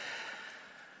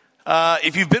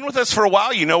If you've been with us for a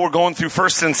while, you know we're going through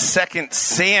 1st and 2nd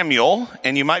Samuel,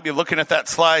 and you might be looking at that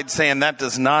slide saying that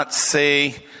does not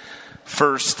say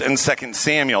 1st and 2nd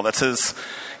Samuel. That says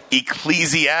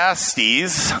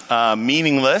Ecclesiastes,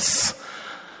 meaningless,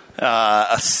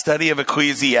 a study of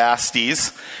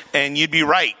Ecclesiastes, and you'd be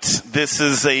right. This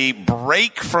is a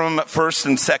break from 1st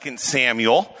and 2nd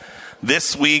Samuel.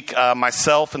 This week,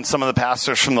 myself and some of the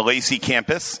pastors from the Lacey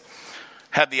campus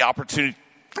had the opportunity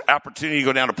to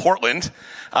go down to Portland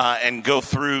and go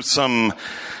through some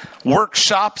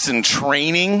workshops and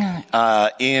training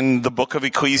in the book of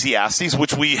Ecclesiastes,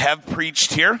 which we have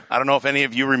preached here. I don't know if any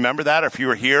of you remember that or if you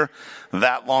were here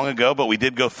that long ago, but we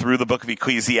did go through the book of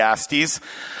Ecclesiastes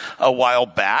a while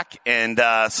back. And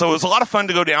so it was a lot of fun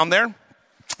to go down there.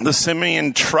 The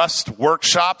Simeon Trust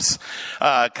workshops,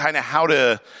 kind of how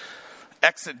to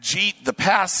exegete the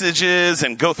passages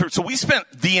and go through. So we spent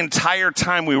the entire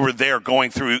time we were there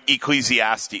going through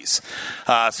Ecclesiastes.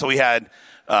 So we had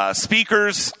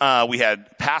speakers, we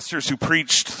had pastors who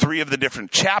preached 3 of the different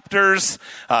chapters.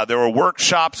 There were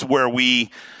workshops where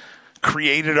we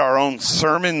created our own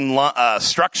sermon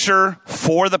structure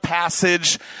for the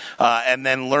passage, and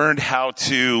then learned how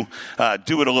to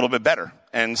do it a little bit better.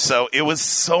 And so it was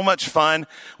so much fun.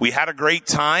 We had a great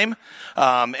time.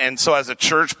 And so as a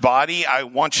church body, I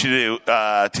want you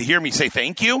to hear me say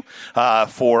thank you,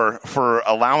 for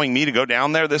allowing me to go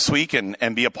down there this week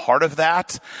and be a part of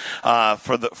that,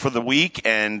 for the week.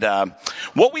 And,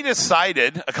 what we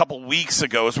decided a couple weeks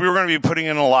ago is we were going to be putting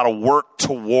in a lot of work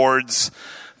towards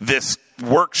this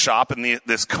workshop and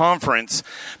this conference,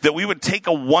 that we would take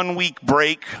a 1-week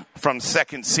break from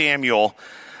 2nd Samuel,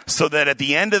 so that at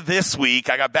the end of this week,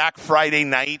 I got back Friday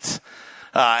night,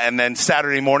 and then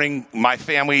Saturday morning, my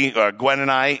family, Gwen and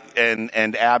I,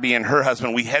 and Abby and her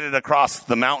husband, we headed across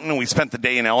the mountain, and we spent the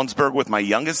day in Ellensburg with my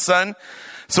youngest son.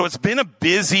 So it's been a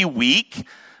busy week,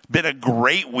 been a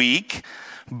great week,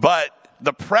 but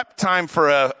the prep time for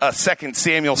a 2nd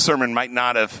Samuel sermon might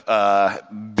not have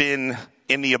been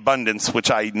in the abundance which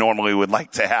I normally would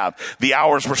like to have. The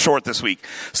hours were short this week.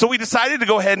 So we decided to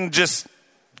go ahead and just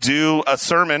do a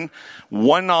sermon,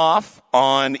 one-off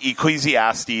on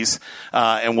Ecclesiastes,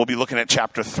 and we'll be looking at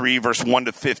chapter 3, verse 1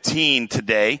 to 15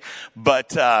 today.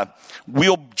 But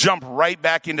we'll jump right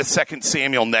back into 2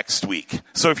 Samuel next week.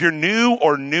 So if you're new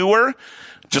or newer,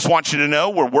 just want you to know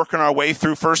we're working our way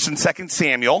through 1st and 2nd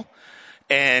Samuel,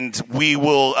 and we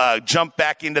will jump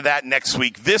back into that next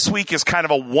week. This week is kind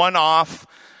of a one-off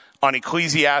on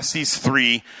Ecclesiastes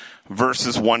 3,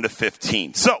 verses 1 to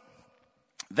 15. So,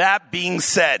 that being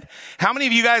said, how many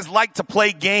of you guys like to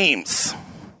play games?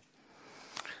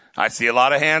 I see a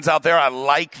lot of hands out there. I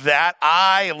like that.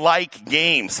 I like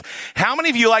games. How many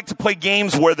of you like to play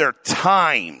games where they're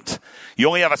timed? You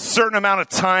only have a certain amount of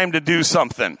time to do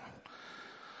something.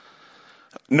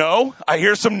 No? I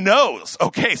hear some no's.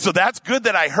 Okay, so that's good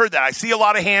that I heard that. I see a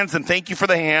lot of hands, and thank you for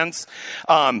the hands.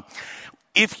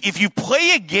 If you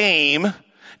play a game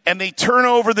and they turn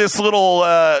over this little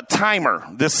timer,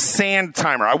 this sand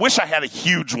timer. I wish I had a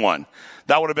huge one.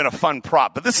 That would have been a fun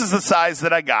prop. But this is the size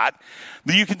that I got.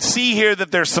 You can see here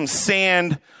that there's some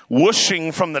sand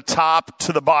whooshing from the top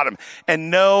to the bottom. And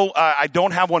no, I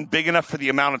don't have one big enough for the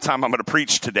amount of time I'm going to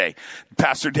preach today.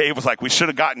 Pastor Dave was like, we should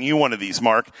have gotten you one of these,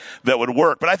 Mark, that would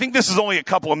work. But I think this is only a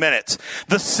couple of minutes.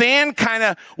 The sand kind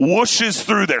of whooshes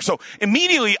through there. So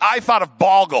immediately I thought of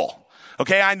Boggle.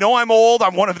 Okay, I know I'm old.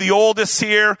 I'm one of the oldest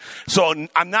here, so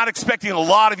I'm not expecting a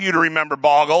lot of you to remember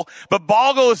Boggle. But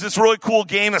Boggle is this really cool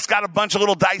game that's got a bunch of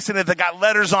little dice in it that got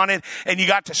letters on it, and you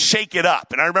got to shake it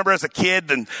up. And I remember as a kid,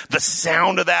 the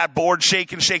sound of that board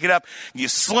shake it up. You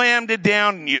slammed it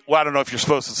down. I don't know if you're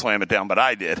supposed to slam it down, but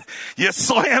I did. You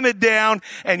slam it down,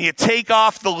 and you take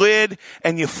off the lid,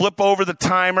 and you flip over the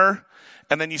timer.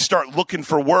 And then you start looking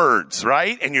for words,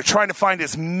 right? And you're trying to find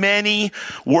as many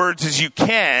words as you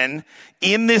can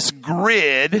in this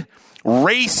grid,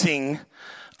 racing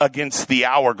against the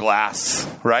hourglass,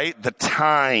 right? The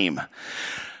time.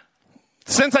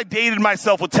 Since I dated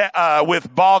myself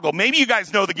with Boggle, maybe you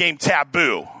guys know the game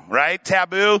Taboo, right?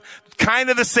 Taboo, kind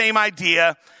of the same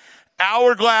idea.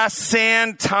 Hourglass,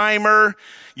 sand, timer.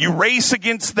 You race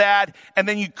against that, and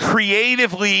then you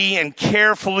creatively and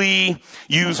carefully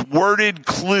use worded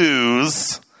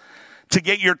clues to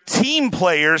get your team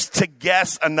players to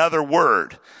guess another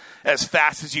word as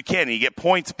fast as you can, and you get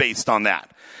points based on that.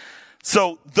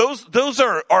 So those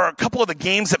are a couple of the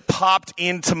games that popped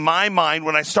into my mind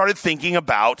when I started thinking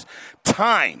about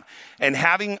time and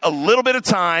having a little bit of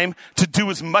time to do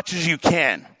as much as you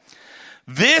can.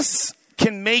 This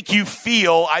can make you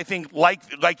feel, I think,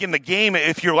 like in the game,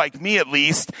 if you're like me at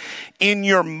least, in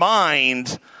your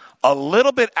mind, a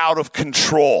little bit out of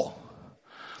control.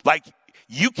 Like,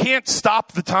 you can't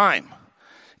stop the time.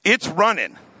 It's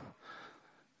running,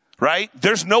 right?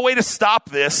 There's no way to stop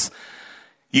this.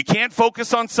 You can't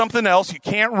focus on something else. You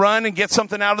can't run and get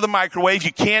something out of the microwave.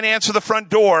 You can't answer the front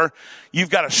door. You've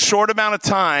got a short amount of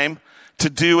time to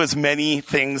do as many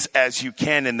things as you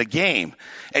can in the game.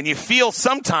 And you feel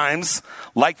sometimes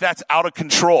like that's out of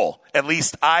control. At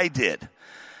least I did.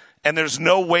 And there's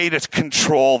no way to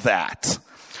control that.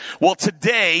 Well,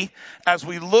 today, as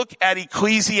we look at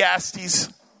Ecclesiastes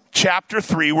chapter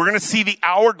 3, we're going to see the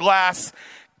hourglass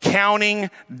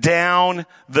counting down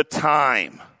the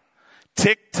time.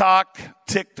 Tick tock,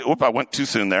 I went too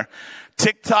soon there.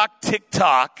 Tick tock, tick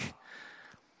tock.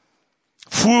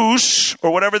 Whoosh,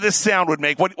 or whatever this sound would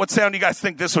make. What sound do you guys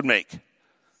think this would make?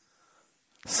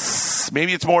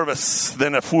 Maybe it's more of a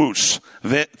than a whoosh.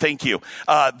 Thank you.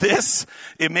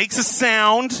 It makes a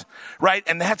sound, right?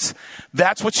 And that's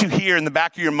what you hear in the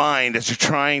back of your mind as you're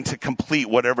trying to complete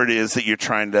whatever it is that you're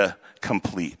trying to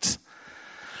complete.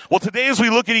 Well, today as we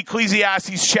look at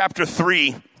Ecclesiastes chapter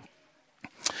 3,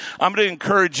 I'm going to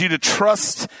encourage you to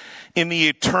trust in the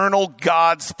eternal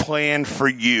God's plan for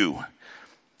you.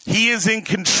 He is in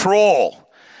control.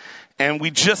 And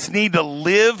we just need to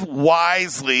live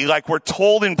wisely, like we're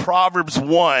told in Proverbs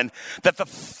 1, that the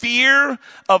fear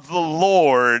of the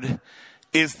Lord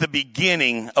is the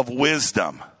beginning of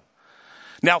wisdom.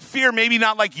 Now, fear, maybe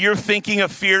not like you're thinking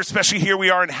of fear, especially here we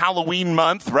are in Halloween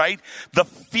month, right? The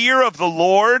fear of the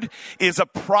Lord is a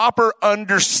proper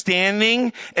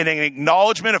understanding and an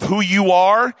acknowledgement of who you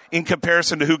are in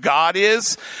comparison to who God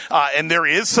is. And there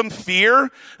is some fear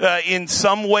in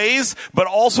some ways, but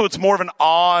also it's more of an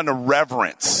awe and a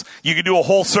reverence. You could do a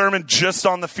whole sermon just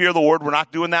on the fear of the Lord. We're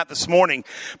not doing that this morning,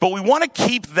 but we want to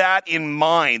keep that in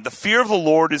mind. The fear of the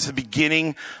Lord is the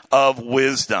beginning of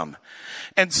wisdom.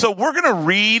 And so we're going to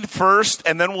read first,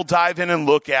 and then we'll dive in and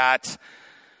look at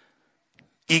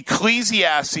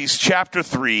Ecclesiastes chapter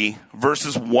 3,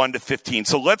 verses 1 to 15.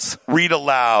 So let's read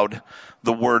aloud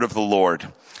the word of the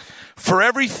Lord. For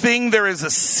everything there is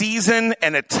a season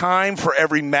and a time for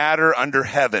every matter under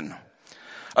heaven.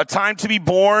 A time to be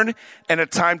born and a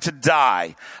time to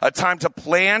die. A time to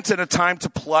plant and a time to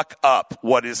pluck up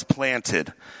what is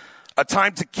planted. A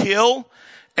time to kill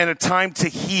and a time to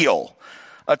heal.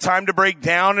 A time to break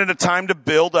down and a time to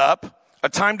build up, a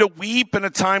time to weep and a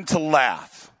time to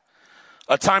laugh,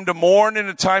 a time to mourn and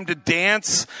a time to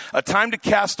dance, a time to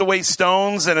cast away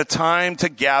stones and a time to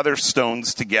gather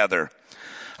stones together,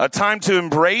 a time to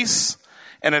embrace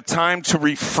and a time to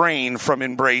refrain from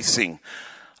embracing,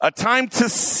 a time to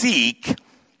seek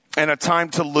and a time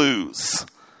to lose,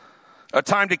 a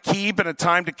time to keep and a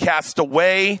time to cast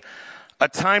away, a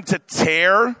time to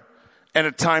tear and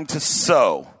a time to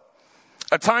sow.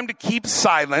 A time to keep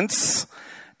silence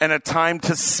and a time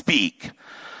to speak.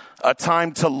 A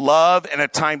time to love and a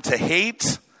time to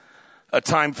hate. A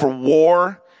time for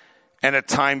war and a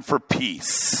time for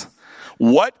peace.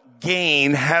 What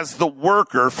gain has the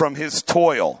worker from his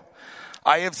toil?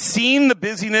 I have seen the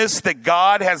busyness that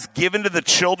God has given to the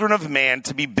children of man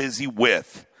to be busy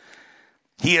with.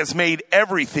 He has made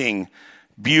everything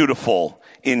beautiful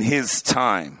in his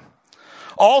time.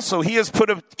 Also, he has put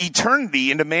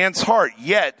eternity into man's heart,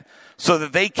 yet so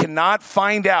that they cannot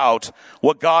find out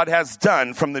what God has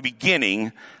done from the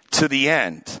beginning to the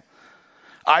end.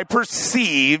 I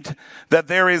perceived that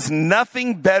there is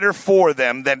nothing better for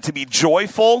them than to be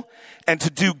joyful and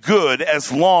to do good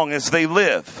as long as they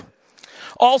live.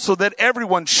 Also, that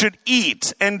everyone should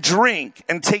eat and drink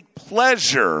and take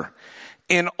pleasure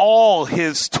in all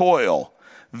his toil.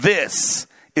 This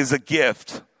is a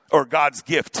gift, or God's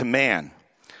gift to man.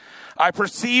 I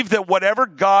perceive that whatever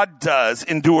God does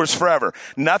endures forever.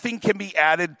 Nothing can be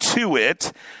added to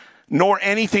it, nor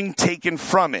anything taken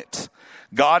from it.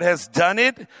 God has done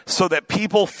it so that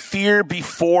people fear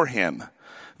before him.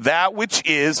 That which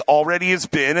is already has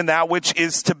been, and that which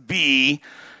is to be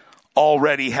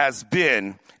already has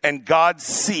been. And God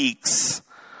seeks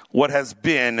what has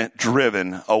been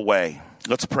driven away.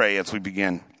 Let's pray as we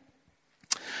begin.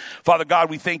 Father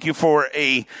God, we thank you for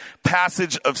a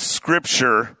passage of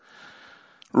Scripture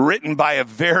written by a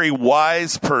very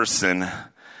wise person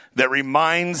that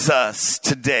reminds us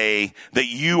today that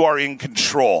you are in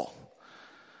control.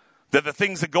 That the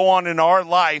things that go on in our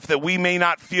life that we may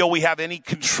not feel we have any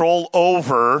control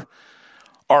over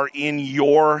are in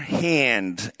your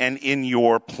hand and in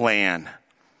your plan.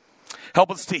 Help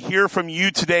us to hear from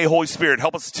you today, Holy Spirit.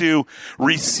 Help us to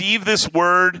receive this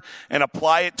word and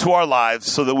apply it to our lives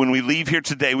so that when we leave here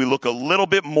today, we look a little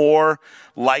bit more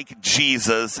like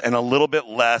Jesus and a little bit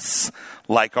less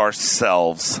like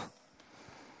ourselves.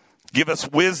 Give us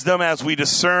wisdom as we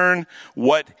discern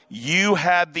what you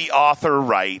had the author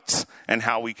write and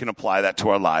how we can apply that to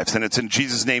our lives. And it's in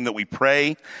Jesus' name that we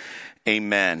pray.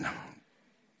 Amen.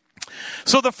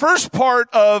 So the first part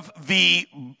of the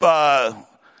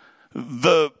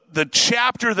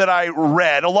chapter that I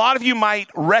read, a lot of you might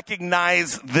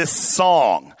recognize this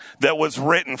song that was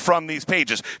written from these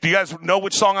pages. Do you guys know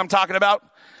which song I'm talking about?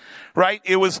 Right?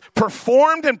 It was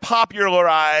performed and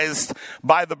popularized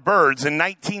by the Byrds in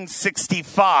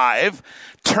 1965.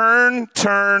 Turn,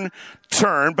 Turn,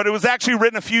 Turn. But it was actually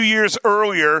written a few years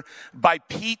earlier by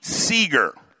Pete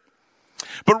Seeger.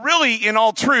 But really, in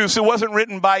all truth, it wasn't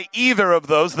written by either of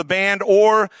those, the band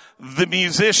or the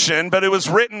musician, but it was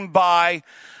written by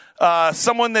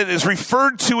someone that is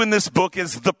referred to in this book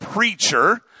as the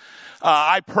preacher.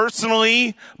 I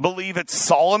personally believe it's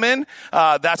Solomon.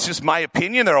 That's just my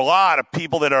opinion. There are a lot of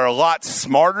people that are a lot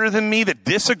smarter than me that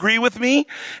disagree with me,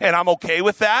 and I'm okay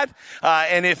with that.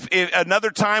 And if another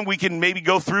time we can maybe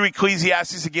go through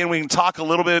Ecclesiastes again, we can talk a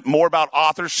little bit more about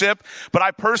authorship. But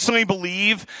I personally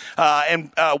believe,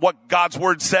 what God's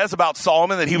word says about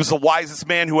Solomon, that he was the wisest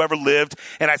man who ever lived.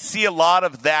 And I see a lot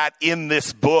of that in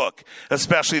this book,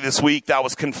 especially this week. That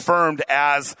was confirmed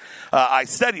as I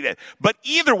studied it. But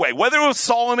either way, whether it was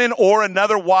Solomon or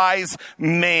another wise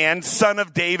man, son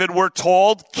of David, we're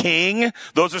told, king,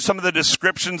 those are some of the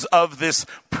descriptions of this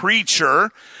preacher.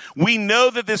 We know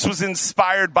that this was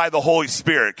inspired by the Holy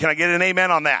Spirit. Can I get an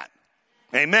amen on that?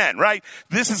 Amen, right?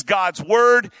 This is God's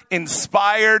word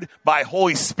inspired by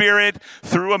Holy Spirit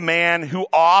through a man who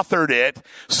authored it.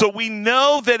 So we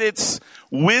know that it's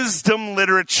wisdom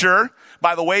literature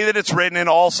by the way that it's written, and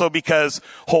also because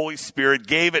Holy Spirit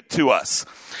gave it to us.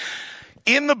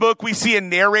 In the book, we see a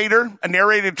narrator. A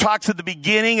narrator talks at the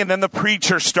beginning, and then the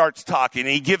preacher starts talking.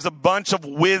 And he gives a bunch of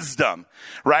wisdom,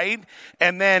 right?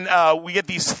 And then we get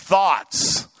these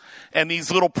thoughts and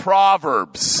these little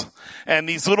proverbs and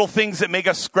these little things that make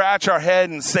us scratch our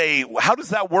head and say, how does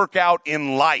that work out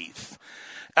in life?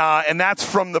 And that's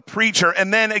from the preacher.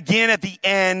 And then again at the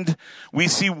end, we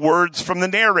see words from the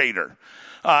narrator.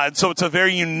 And so it's a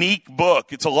very unique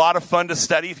book. It's a lot of fun to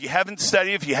study. If you haven't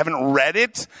studied, if you haven't read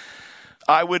it,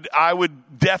 I would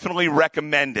definitely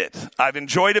recommend it. I've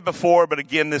enjoyed it before, but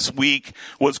again, this week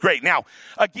was great. Now,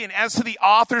 again, as to the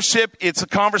authorship, it's a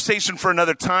conversation for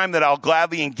another time that I'll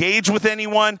gladly engage with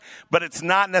anyone, but it's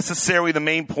not necessarily the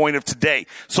main point of today.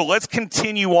 So let's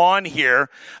continue on here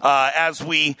as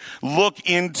we look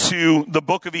into the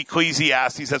book of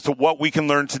Ecclesiastes as to what we can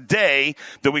learn today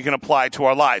that we can apply to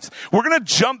our lives. We're going to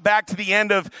jump back to the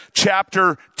end of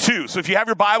chapter 2. So if you have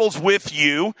your Bibles with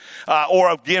you, or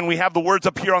again, we have the words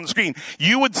up here on the screen,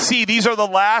 you would see these are the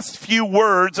last few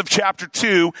words of chapter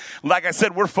 2. Like I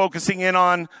said, we're focusing in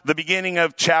on the beginning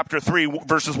of chapter 3,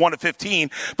 verses 1 to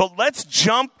 15. But let's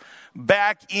jump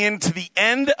back into the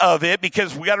end of it,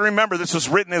 because we got to remember this was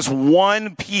written as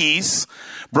one piece,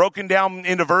 broken down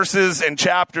into verses and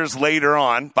chapters later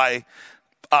on by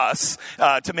us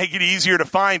to make it easier to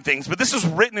find things. But this is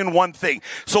written in one thing.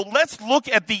 So let's look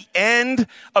at the end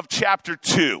of chapter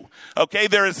 2. Okay,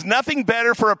 there is nothing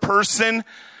better for a person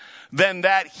than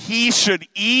that he should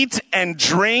eat and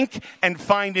drink and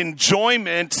find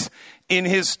enjoyment in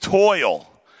his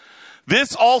toil.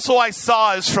 This also I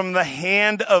saw is from the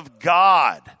hand of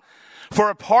God. For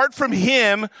apart from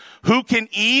him, who can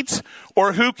eat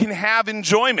or who can have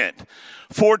enjoyment?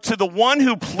 For to the one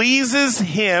who pleases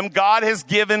him, God has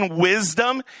given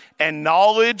wisdom and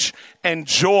knowledge and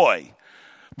joy.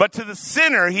 But to the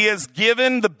sinner, he has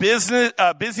given the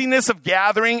busyness of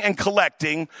gathering and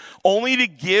collecting, only to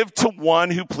give to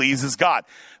one who pleases God.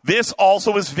 This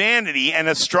also is vanity and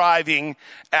a striving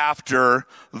after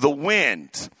the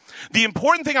wind. The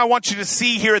important thing I want you to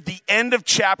see here at the end of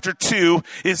chapter 2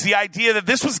 is the idea that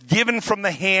this was given from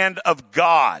the hand of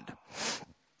God.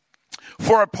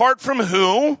 For apart from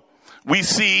who we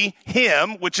see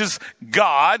him, which is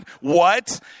God,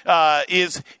 what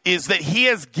is that he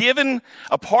has given,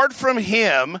 apart from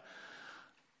him,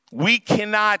 we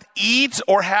cannot eat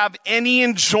or have any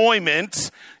enjoyment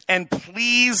and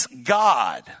please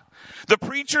God. The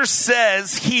preacher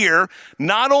says here,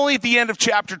 not only at the end of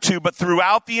chapter 2, but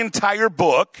throughout the entire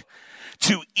book,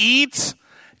 to eat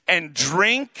and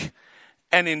drink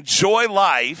and enjoy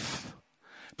life,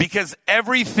 because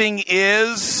everything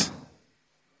is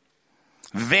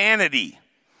vanity.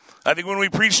 I think when we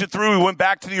preached it through, we went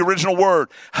back to the original word,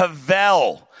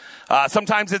 havel.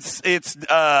 Sometimes it's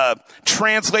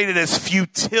translated as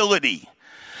futility.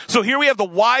 So here we have the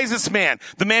wisest man,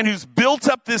 the man who's built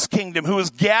up this kingdom, who is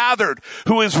gathered,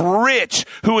 who is rich,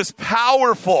 who is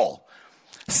powerful,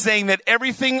 saying that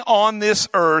everything on this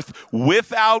earth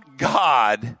without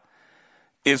God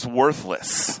is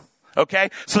worthless. Okay?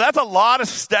 So that's a lot of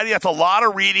study, that's a lot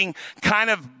of reading kind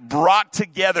of brought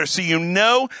together so you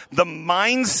know the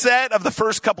mindset of the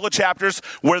first couple of chapters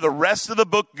where the rest of the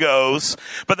book goes.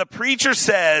 But the preacher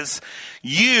says,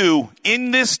 you,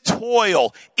 in this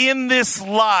toil, in this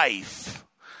life,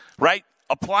 right?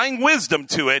 Applying wisdom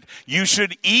to it, you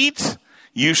should eat,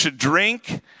 you should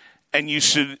drink, and you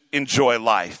should enjoy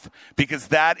life. Because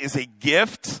that is a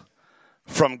gift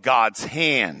from God's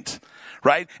hand,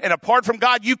 right? And apart from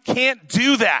God, you can't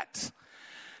do that.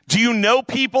 Do you know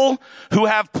people who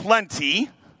have plenty,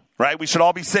 right? We should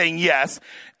all be saying yes,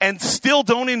 and still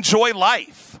don't enjoy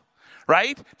life,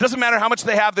 right? Doesn't matter how much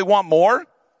they have, they want more.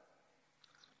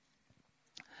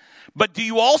 But do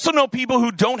you also know people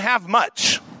who don't have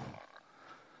much?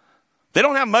 They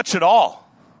don't have much at all.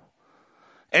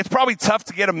 And it's probably tough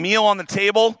to get a meal on the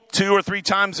table 2 or 3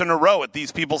 times in a row at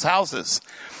these people's houses.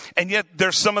 And yet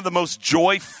they're some of the most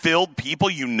joy-filled people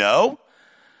you know,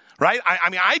 right? I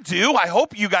mean, I do. I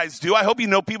hope you guys do. I hope you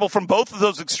know people from both of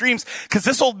those extremes, because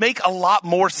this will make a lot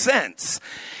more sense.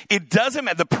 It doesn't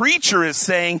matter. The preacher is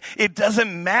saying it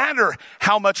doesn't matter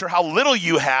how much or how little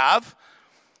you have.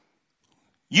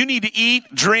 You need to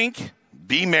eat, drink,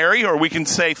 be merry, or we can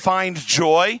say find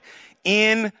joy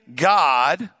in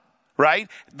God, right?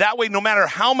 That way, no matter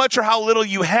how much or how little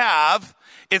you have,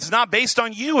 it's not based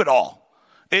on you at all.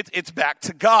 It's back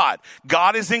to God.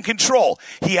 God is in control.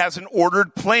 He has an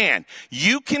ordered plan.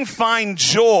 You can find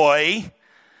joy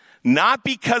not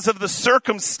because of the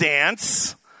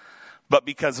circumstance, but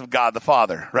because of God the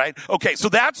Father, right? Okay, so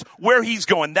that's where he's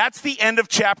going. That's the end of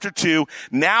chapter 2.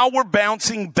 Now we're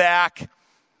bouncing back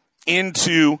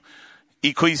into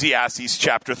Ecclesiastes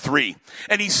chapter 3.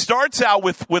 And he starts out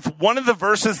with one of the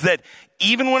verses that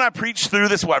even when I preached through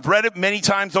this, well, I've read it many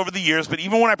times over the years, but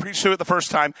even when I preached through it the first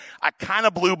time, I kind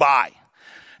of blew by.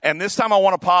 And this time I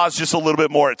want to pause just a little bit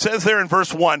more. It says there in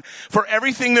verse 1, for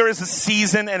everything there is a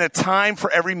season and a time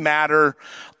for every matter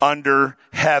under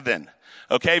heaven.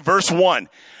 Okay, verse 1.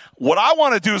 What I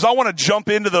want to do is I want to jump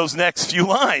into those next few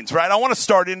lines, right? I want to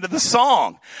start into the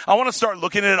song. I want to start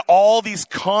looking at all these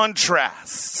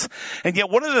contrasts. And yet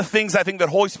one of the things I think that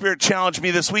Holy Spirit challenged me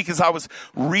this week as I was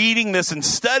reading this and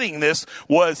studying this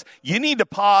was you need to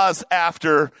pause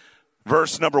after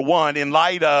verse number 1 in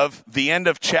light of the end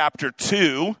of chapter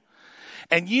 2.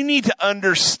 And you need to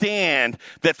understand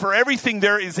that for everything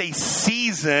there is a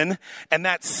season, and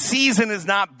that season is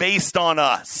not based on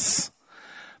us.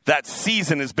 That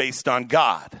season is based on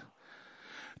God.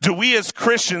 Do we as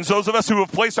Christians, those of us who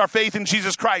have placed our faith in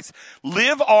Jesus Christ,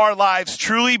 live our lives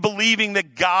truly believing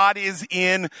that God is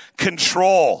in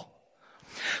control?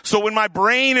 So when my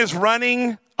brain is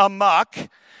running amok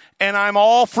and I'm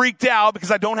all freaked out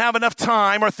because I don't have enough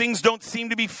time, or things don't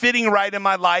seem to be fitting right in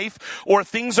my life, or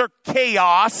things are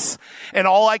chaos and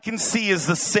all I can see is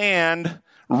the sand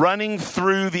running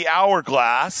through the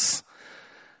hourglass,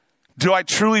 do I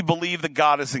truly believe that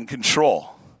God is in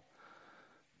control?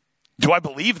 Do I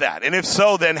believe that? And if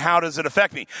so, then how does it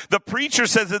affect me? The preacher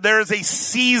says that there is a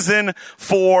season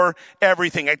for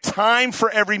everything, a time for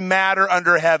every matter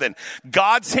under heaven.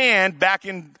 God's hand, back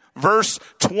in verse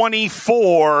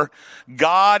 24,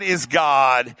 God is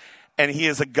God, and he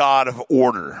is a God of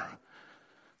order.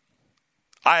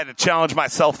 I had to challenge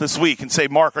myself this week and say,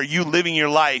 Mark, are you living your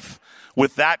life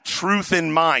with that truth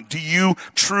in mind? Do you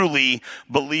truly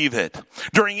believe it?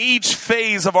 During each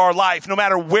phase of our life, no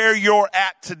matter where you're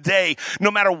at today, no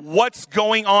matter what's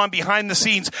going on behind the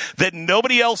scenes that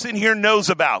nobody else in here knows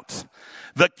about,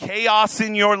 the chaos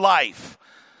in your life,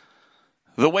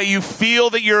 the way you feel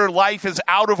that your life is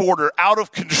out of order, out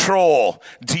of control,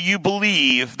 do you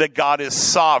believe that God is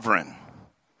sovereign?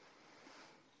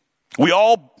 We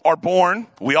all are born,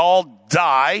 we all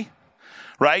die,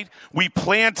 right? We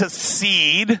plant a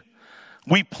seed,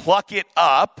 we pluck it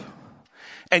up,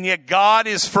 and yet God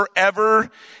is forever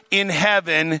in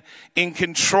heaven in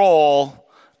control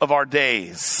of our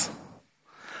days.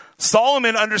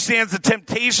 Solomon understands the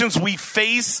temptations we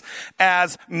face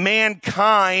as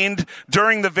mankind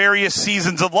during the various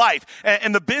seasons of life.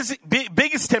 And the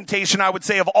biggest temptation, I would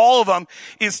say, of all of them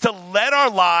is to let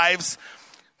our lives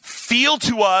feel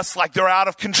to us like they're out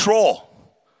of control,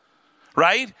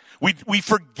 right? We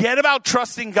forget about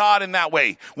trusting God in that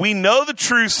way. We know the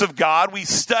truths of God. We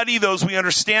study those. We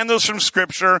understand those from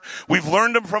Scripture. We've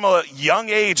learned them from a young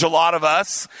age, a lot of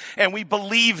us, and we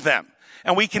believe them.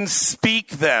 And we can speak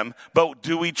them, but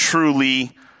do we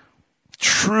truly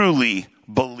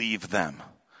believe them?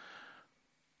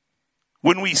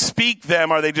 When we speak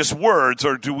them, are they just words,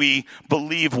 or do we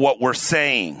believe what we're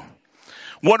saying?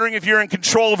 Wondering if you're in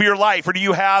control of your life, or do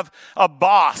you have a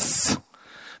boss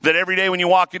That every day when you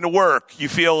walk into work, you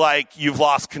feel like you've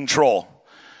lost control.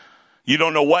 You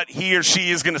don't know what he or she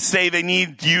is going to say they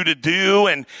need you to do.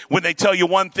 And when they tell you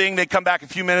one thing, they come back a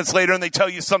few minutes later and they tell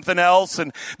you something else.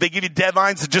 And they give you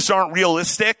deadlines that just aren't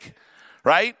realistic,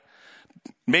 right?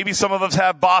 Maybe some of us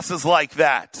have bosses like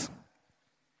that.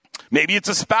 Maybe it's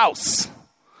a spouse.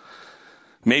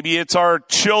 Maybe it's our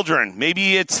children.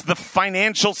 Maybe it's the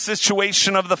financial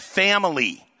situation of the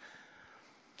family.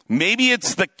 Maybe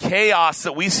it's the chaos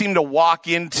that we seem to walk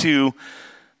into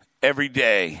every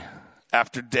day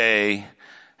after day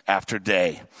after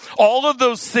day. All of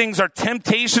those things are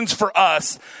temptations for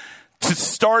us to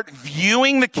start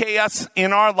viewing the chaos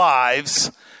in our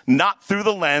lives not through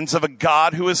the lens of a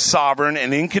God who is sovereign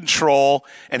and in control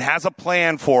and has a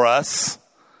plan for us.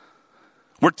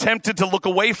 We're tempted to look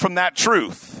away from that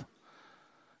truth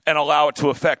and allow it to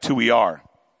affect who we are.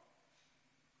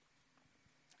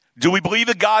 Do we believe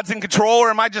that God's in control, or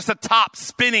am I just a top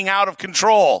spinning out of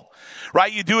control?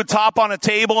 Right? You do a top on a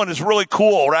table and it's really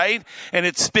cool, right? And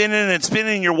it's spinning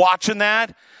and you're watching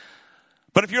that.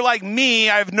 But if you're like me,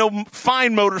 I have no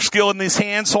fine motor skill in these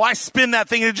hands, so I spin that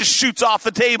thing and it just shoots off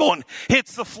the table and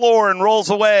hits the floor and rolls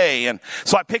away. And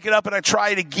so I pick it up and I try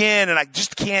it again and I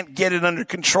just can't get it under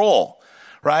control,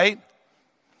 right?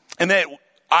 And that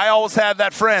I always had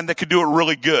that friend that could do it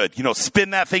really good. You know, spin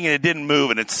that thing and it didn't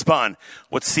move and it spun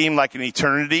what seemed like an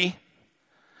eternity,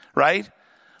 right?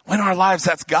 When in our lives,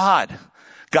 that's God.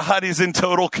 God is in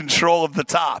total control of the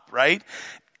top, right?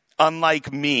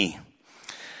 Unlike me.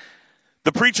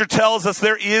 The preacher tells us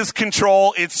there is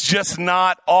control. It's just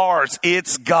not ours.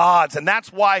 It's God's. And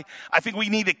that's why I think we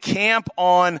need to camp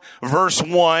on verse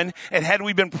 1. And had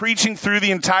we been preaching through the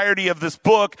entirety of this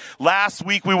book, last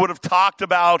week we would have talked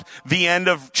about the end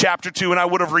of chapter 2, and I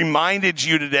would have reminded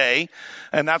you today.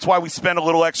 And that's why we spent a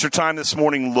little extra time this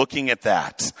morning looking at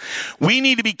that. We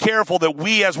need to be careful that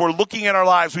we, as we're looking at our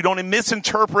lives, we don't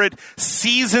misinterpret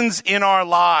seasons in our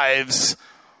lives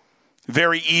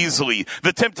very easily.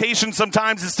 The temptation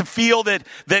sometimes is to feel that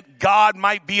God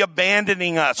might be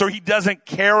abandoning us, or he doesn't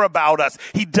care about us.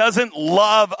 He doesn't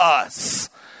love us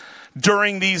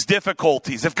during these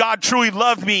difficulties. If God truly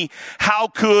loved me, how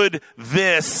could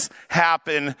this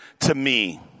happen to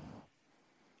me?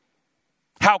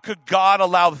 How could God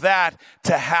allow that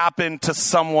to happen to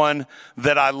someone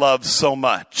that I love so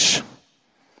much?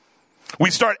 We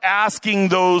start asking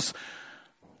those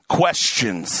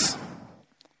questions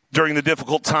during the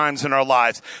difficult times in our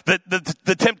lives.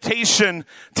 The temptation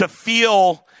to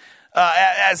feel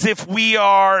as if we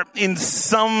are in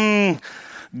some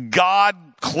God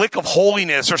clique of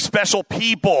holiness or special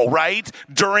people, right?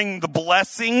 During the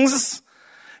blessings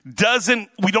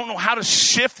we don't know how to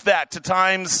shift that to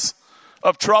times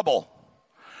of trouble,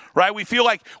 right? We feel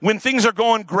like when things are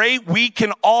going great, we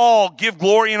can all give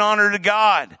glory and honor to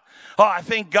God. Oh, I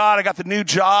thank God I got the new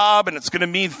job and it's going to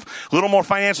mean a little more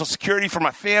financial security for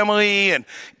my family, and,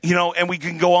 you know, and we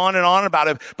can go on and on about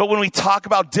it. But when we talk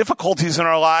about difficulties in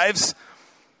our lives,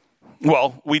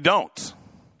 well, we don't.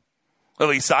 At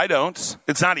least I don't.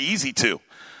 It's not easy to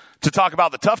talk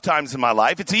about the tough times in my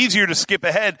life. It's easier to skip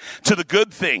ahead to the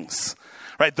good things,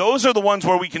 right? Those are the ones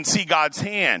where we can see God's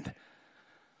hand.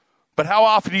 But how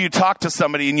often do you talk to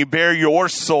somebody and you bare your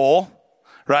soul,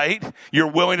 right?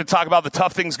 You're willing to talk about the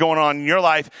tough things going on in your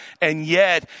life, and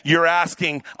yet you're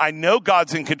asking, I know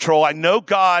God's in control. I know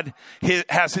God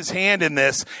has his hand in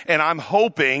this, and I'm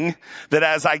hoping that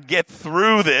as I get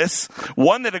through this,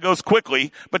 one, that it goes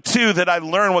quickly, but two, that I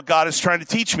learn what God is trying to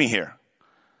teach me here.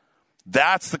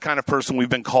 That's the kind of person we've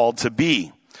been called to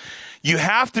be. You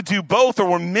have to do both, or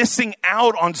we're missing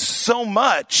out on so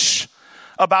much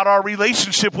about our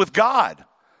relationship with God.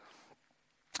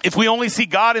 If we only see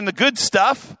God in the good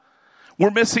stuff,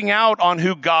 we're missing out on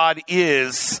who God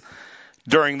is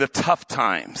during the tough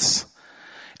times.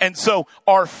 And so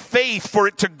our faith, for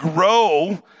it to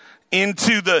grow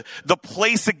into the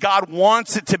place that God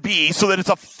wants it to be, so that it's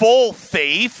a full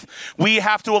faith, we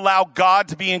have to allow God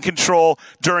to be in control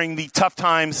during the tough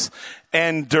times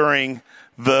and during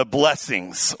the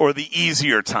blessings or the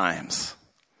easier times.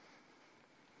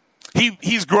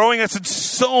 He's growing us in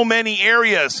so many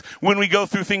areas when we go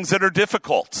through things that are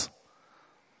difficult.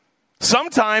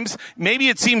 Sometimes maybe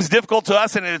it seems difficult to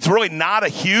us and it's really not a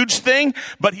huge thing,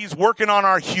 but he's working on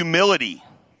our humility,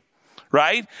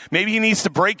 right? Maybe he needs to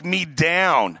break me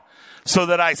down so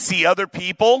that I see other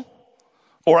people,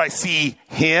 or I see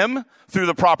him through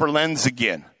the proper lens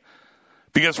again.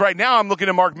 Because right now I'm looking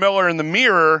at Mark Miller in the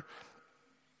mirror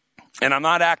and I'm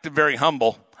not acting very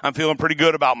humble. I'm feeling pretty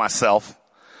good about myself.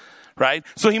 Right?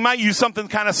 So he might use something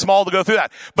kind of small to go through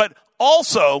that. But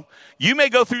also, you may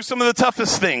go through some of the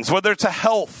toughest things, whether it's a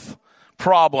health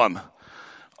problem,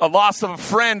 a loss of a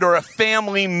friend or a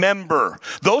family member.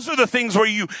 Those are the things where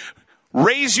you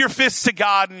raise your fist to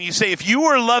God and you say, if you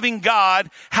were loving God,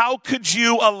 how could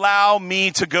you allow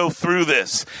me to go through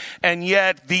this? And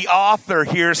yet the author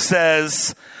here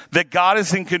says that God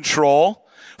is in control.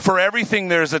 For everything,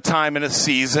 there's a time and a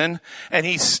season. And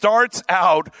he starts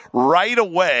out right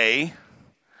away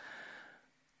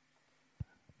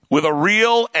with a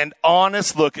real and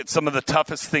honest look at some of the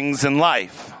toughest things in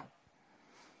life.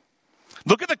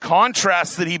 Look at the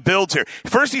contrast that he builds here.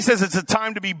 First, he says it's a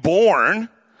time to be born,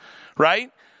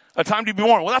 right? A time to be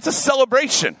born. Well, that's a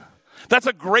celebration. That's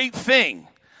a great thing,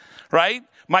 right?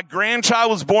 My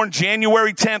grandchild was born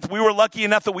January 10th. We were lucky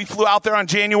enough that we flew out there on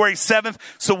January 7th,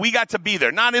 so we got to be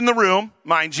there. Not in the room,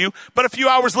 mind you, but a few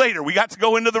hours later, we got to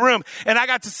go into the room, and I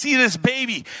got to see this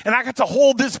baby, and I got to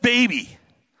hold this baby,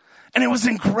 and it was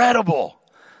incredible.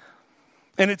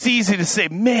 And it's easy to say,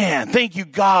 man, thank you,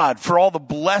 God, for all the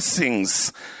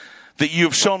blessings that you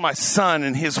have shown my son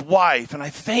and his wife, and I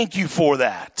thank you for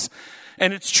that.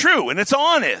 And it's true, and it's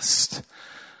honest.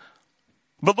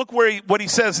 But look what he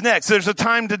says next. There's a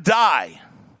time to die,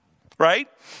 right?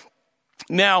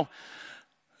 Now,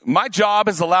 my job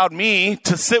has allowed me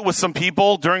to sit with some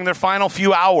people during their final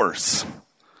few hours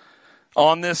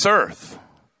on this earth.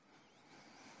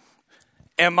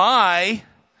 Am I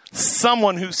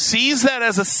someone who sees that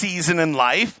as a season in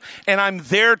life, and I'm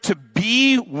there to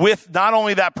be with not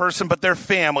only that person, but their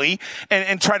family,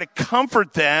 and try to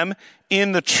comfort them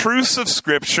in the truths of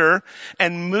Scripture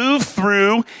and move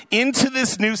through into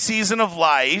this new season of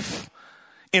life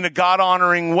in a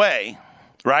God-honoring way,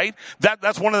 right?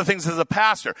 That's one of the things as a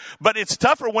pastor. But it's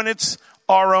tougher when it's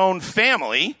our own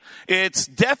family. It's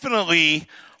definitely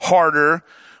harder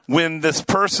when this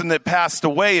person that passed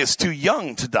away is too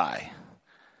young to die.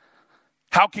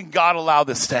 How can God allow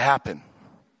this to happen?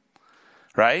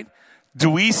 Right? Do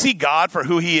we see God for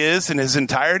who he is in his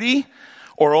entirety,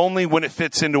 or only when it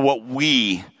fits into what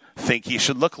we think he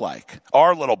should look like?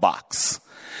 Our little box.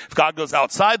 If God goes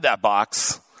outside that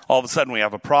box, all of a sudden we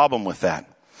have a problem with that.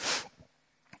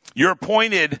 You're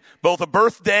appointed both a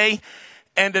birthday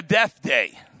and a death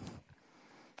day.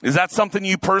 Is that something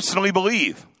you personally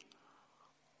believe?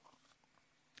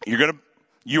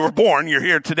 You were born, you're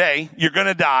here today, you're going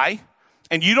to die,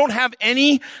 and you don't have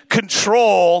any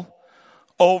control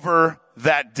over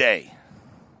that day.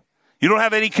 You don't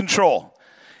have any control.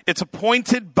 It's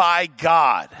appointed by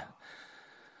God.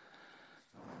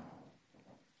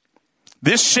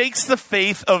 This shakes the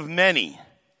faith of many.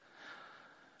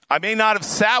 I may not have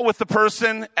sat with the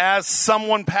person as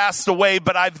someone passed away,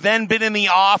 but I've then been in the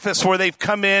office where they've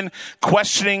come in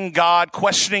questioning God,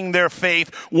 questioning their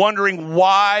faith, wondering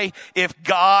why, if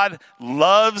God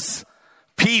loves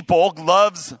people,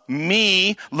 loves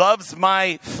me, loves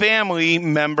my family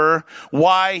member,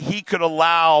 why he could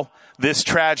allow this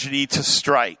tragedy to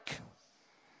strike.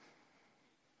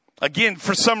 Again,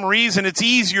 for some reason, it's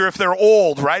easier if they're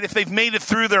old, right? If they've made it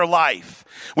through their life.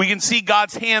 We can see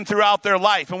God's hand throughout their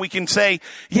life, and we can say,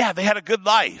 yeah, they had a good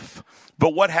life.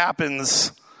 But what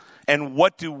happens, and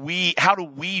how do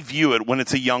we view it when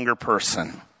it's a younger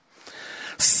person?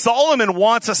 Solomon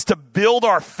wants us to build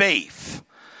our faith.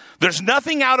 There's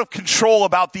nothing out of control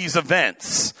about these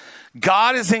events.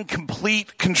 God is in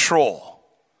complete control.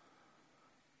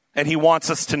 And he wants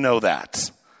us to know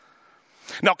that.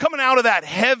 Now, coming out of that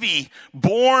heavy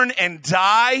born and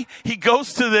die, he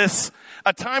goes to this,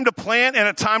 a time to plant and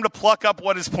a time to pluck up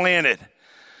what is planted.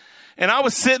 And I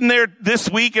was sitting there this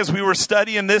week as we were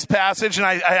studying this passage, and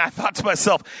I thought to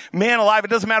myself, man alive, it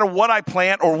doesn't matter what I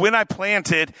plant or when I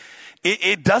plant it,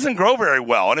 it doesn't grow very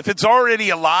well. And if it's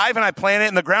already alive and I plant it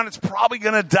in the ground, it's probably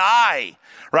going to die,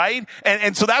 right?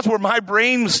 And so that's where my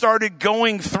brain started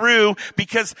going through,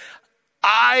 because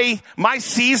my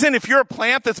season, if you're a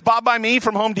plant that's bought by me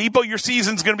from Home Depot, your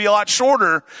season's going to be a lot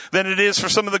shorter than it is for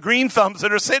some of the green thumbs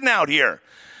that are sitting out here.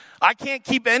 I can't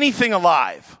keep anything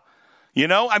alive,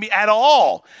 at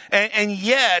all. And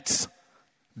yet,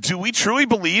 do we truly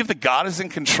believe that God is in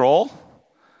control?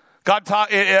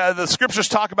 The scriptures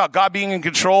talk about God being in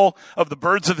control of the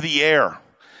birds of the air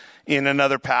in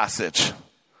another passage,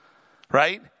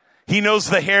 right? He knows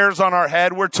the hairs on our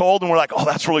head, we're told, and we're like, oh,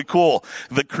 that's really cool.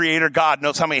 The creator God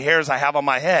knows how many hairs I have on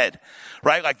my head,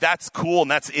 right? Like, that's cool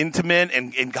and that's intimate,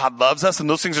 and God loves us, and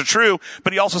those things are true.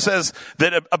 But he also says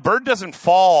that a bird doesn't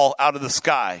fall out of the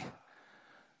sky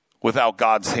without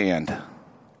God's hand.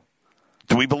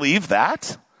 Do we believe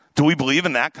that? Do we believe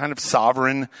in that kind of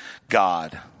sovereign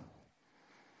God?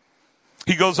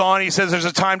 He goes on, he says there's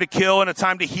a time to kill and a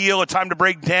time to heal, a time to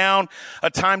break down, a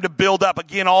time to build up.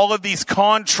 Again, all of these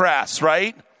contrasts,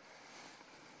 right?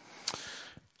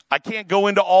 I can't go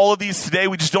into all of these today.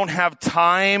 We just don't have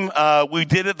time. We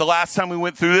did it the last time we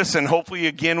went through this, and hopefully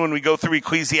again when we go through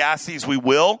Ecclesiastes, we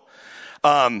will.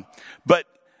 But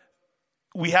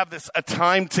we have a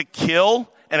time to kill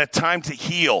and a time to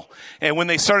heal. And when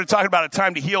they started talking about a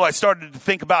time to heal, I started to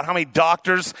think about how many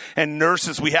doctors and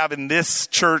nurses we have in this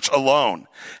church alone.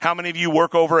 How many of you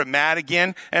work over at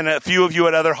Madigan, and a few of you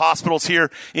at other hospitals here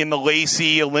in the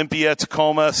Lacey, Olympia,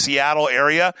 Tacoma, Seattle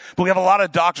area. But we have a lot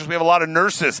of doctors, we have a lot of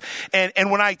nurses. And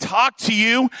when I talk to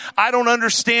you, I don't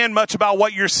understand much about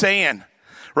what you're saying,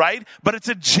 right? But it's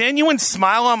a genuine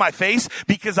smile on my face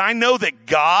because I know that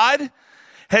God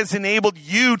has enabled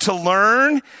you to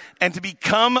learn and to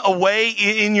become a way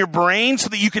in your brain so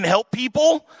that you can help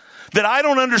people that I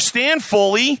don't understand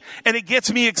fully, and it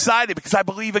gets me excited because I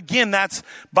believe, again, that's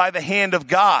by the hand of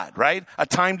God, right? A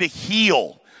time to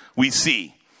heal, we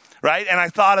see, right? And I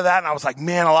thought of that, and I was like,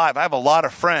 man alive, I have a lot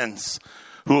of friends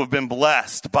who have been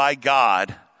blessed by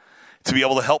God to be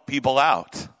able to help people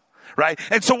out. Right?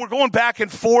 And so we're going back and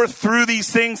forth through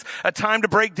these things, a time to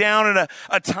break down and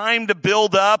a time to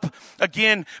build up.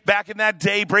 Again, back in that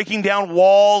day, breaking down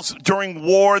walls during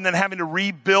war and then having to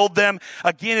rebuild them.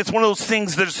 Again, it's one of those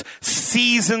things, there's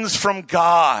seasons from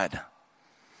God.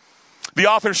 The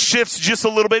author shifts just a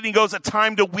little bit and he goes, a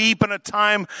time to weep and a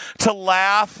time to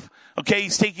laugh. Okay,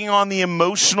 he's taking on the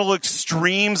emotional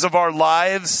extremes of our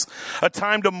lives, a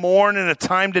time to mourn and a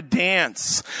time to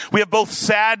dance. We have both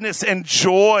sadness and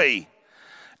joy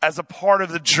as a part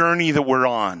of the journey that we're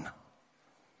on.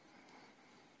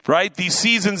 Right? These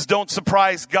seasons don't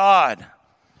surprise God.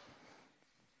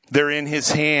 They're in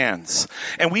his hands.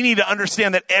 And we need to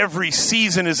understand that every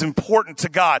season is important to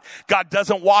God. God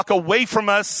doesn't walk away from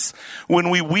us when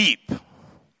we weep.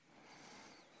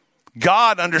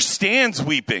 God understands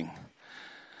weeping.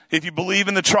 If you believe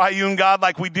in the triune God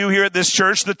like we do here at this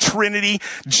church, the Trinity,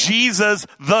 Jesus,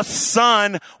 the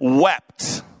Son,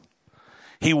 wept.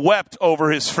 He wept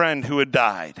over his friend who had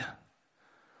died.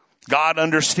 God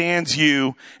understands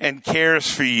you and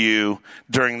cares for you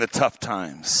during the tough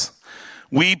times.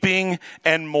 Weeping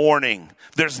and mourning.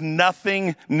 There's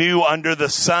nothing new under the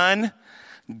sun.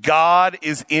 God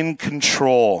is in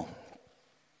control.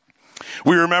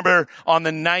 We remember on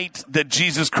the night that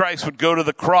Jesus Christ would go to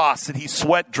the cross that he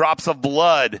sweat drops of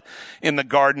blood in the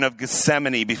Garden of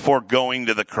Gethsemane before going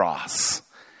to the cross.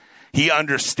 He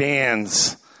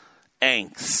understands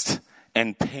angst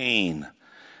and pain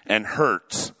and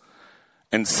hurt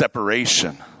and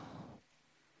separation.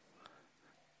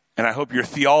 And I hope your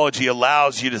theology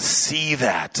allows you to see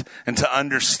that and to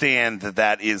understand that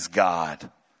that is God.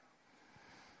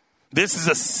 This is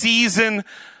a season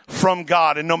from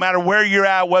God. And no matter where you're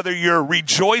at, whether you're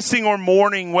rejoicing or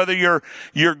mourning, whether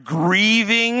you're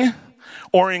grieving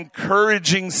or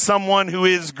encouraging someone who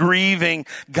is grieving,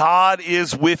 God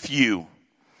is with you.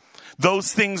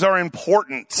 Those things are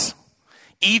important.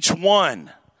 Each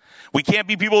one. We can't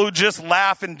be people who just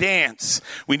laugh and dance.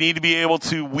 We need to be able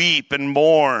to weep and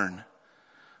mourn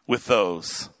with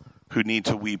those who need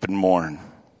to weep and mourn.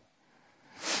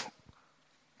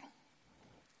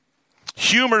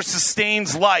 Humor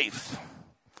sustains life.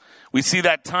 We see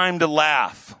that time to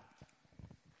laugh.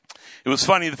 It was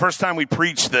funny, the first time we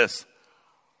preached this,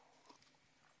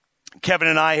 Kevin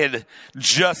and I had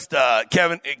just,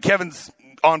 Kevin's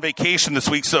on vacation this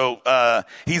week, so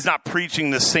he's not preaching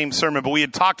the same sermon, but we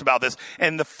had talked about this.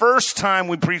 And the first time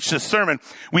we preached this sermon,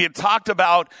 we had talked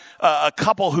about a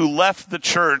couple who left the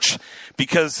church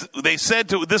because this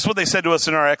is what they said to us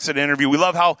in our exit interview. We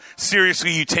love how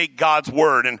seriously you take God's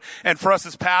word. And for us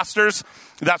as pastors,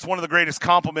 that's one of the greatest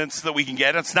compliments that we can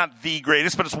get. It's not the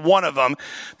greatest, but it's one of them,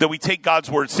 that we take God's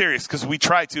word serious, because we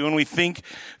try to, and we think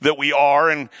that we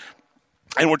are, and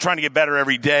we're trying to get better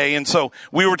every day. And so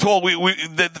we were told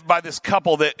that by this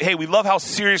couple that, hey, we love how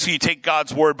seriously you take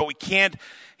God's word, but we can't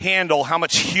handle how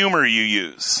much humor you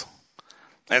use.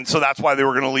 And so that's why they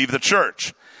were going to leave the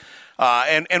church.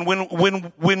 And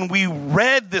when we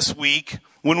read this week,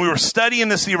 when we were studying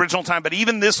this the original time, but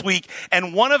even this week,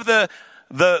 and one of the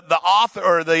author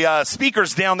or the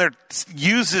speakers down there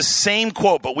used this same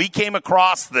quote, but we came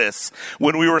across this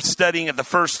when we were studying it the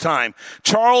first time.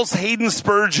 Charles Haddon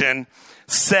Spurgeon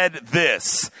said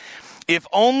this: "If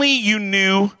only you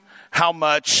knew how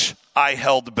much I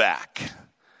held back."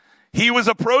 He was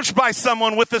approached by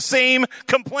someone with the same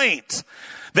complaint.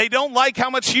 They don't like how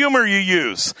much humor you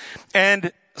use.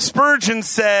 And Spurgeon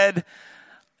said,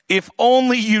 "If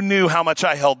only you knew how much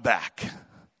I held back."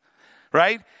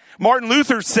 Right? Martin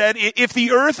Luther said, "If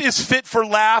the earth is fit for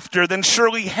laughter, then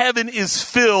surely heaven is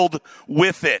filled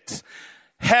with it."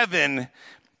 Heaven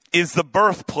is the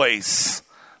birthplace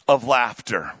of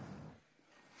laughter.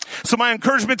 So my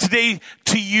encouragement today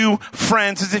to you,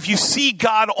 friends, is if you see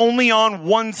God only on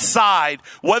one side,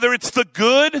 whether it's the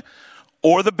good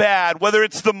or the bad, whether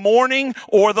it's the mourning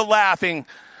or the laughing,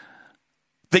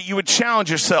 that you would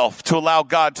challenge yourself to allow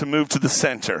God to move to the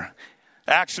center.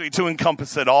 Actually, to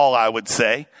encompass it all, I would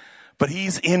say. But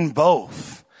he's in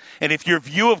both. And if your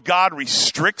view of God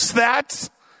restricts that,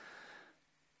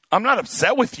 I'm not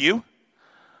upset with you.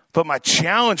 But my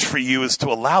challenge for you is to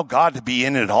allow God to be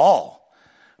in it all,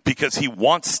 because he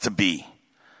wants to be.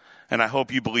 And I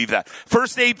hope you believe that.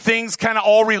 First 8 things kind of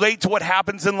all relate to what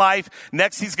happens in life.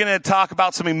 Next, he's going to talk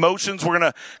about some emotions. We're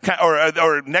going to,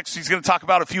 or next, he's going to talk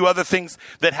about a few other things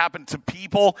that happen to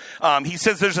people. He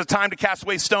says there's a time to cast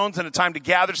away stones and a time to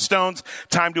gather stones,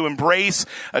 time to embrace,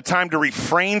 a time to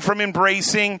refrain from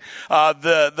embracing.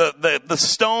 The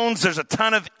stones, there's a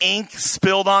ton of ink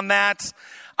spilled on that.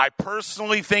 I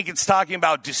personally think it's talking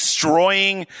about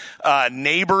destroying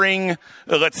neighboring,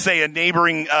 let's say a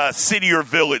neighboring city or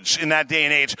village in that day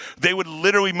and age. They would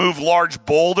literally move large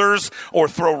boulders or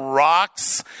throw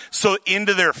rocks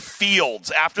into their fields.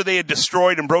 After they had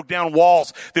destroyed and broke down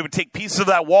walls, they would take pieces of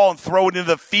that wall and throw it into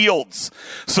the fields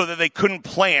so that they couldn't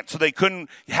plant, so they couldn't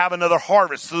have another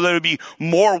harvest, so there would be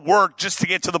more work just to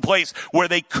get to the place where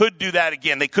they could do that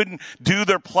again. They couldn't do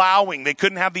their plowing. They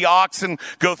couldn't have the oxen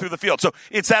go through the field. So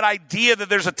it's that idea that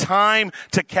there's a time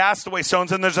to cast away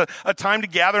stones and there's a time to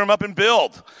gather them up and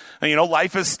build. And,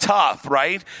 life is tough,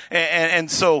 right? And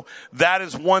so that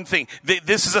is one thing.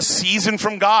 This is a season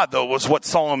from God, though, was what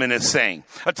Solomon is saying.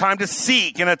 A time to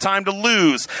seek and a time to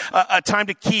lose, a time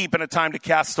to keep and a time to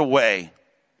cast away.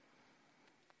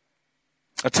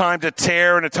 A time to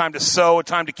tear and a time to sow, a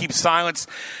time to keep silence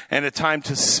and a time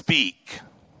to speak.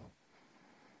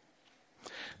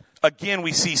 Again,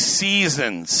 we see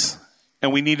seasons.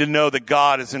 And we need to know that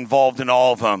God is involved in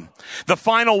all of them. The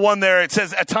final one there, it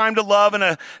says a time to love and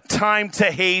a time to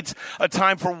hate, a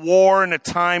time for war and a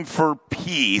time for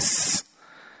peace.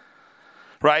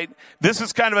 Right? This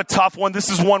is kind of a tough one.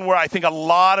 This is one where I think a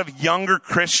lot of younger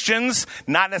Christians,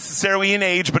 not necessarily in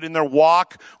age, but in their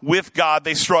walk with God,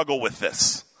 they struggle with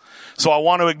this. So I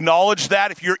want to acknowledge that.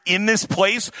 If you're in this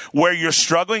place where you're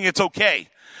struggling, it's okay.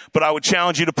 But I would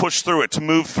challenge you to push through it, to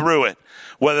move through it.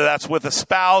 Whether that's with a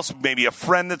spouse, maybe a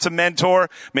friend that's a mentor,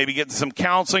 maybe getting some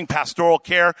counseling, pastoral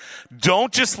care.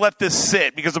 Don't just let this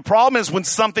sit, because the problem is when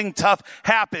something tough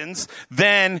happens,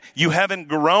 then you haven't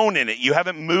grown in it. You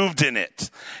haven't moved in it.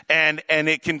 And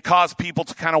it can cause people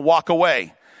to kind of walk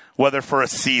away, whether for a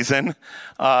season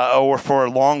or for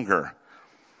longer.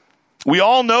 We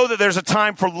all know that there's a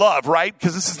time for love, right?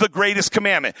 Because this is the greatest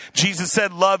commandment. Jesus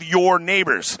said, love your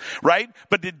neighbors, right?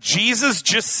 But did Jesus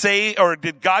just say, or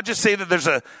did God just say that there's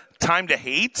a time to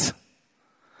hate?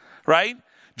 Right?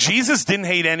 Jesus didn't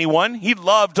hate anyone. He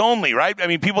loved only, right? I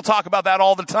mean, people talk about that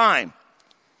all the time.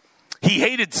 He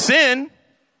hated sin.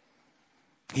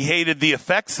 He hated the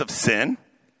effects of sin.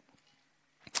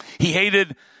 He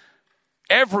hated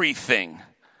everything.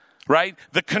 Right?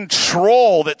 The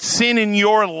control that sin in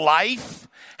your life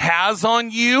has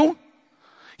on you,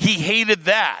 he hated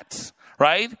that,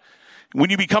 right? When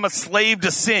you become a slave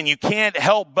to sin, you can't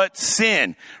help but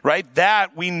sin, right?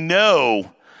 That we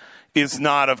know is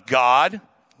not of God.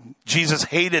 Jesus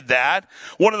hated that.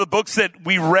 One of the books that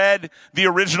we read the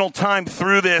original time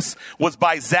through this was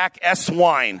by Zach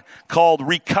Eswine, called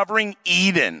Recovering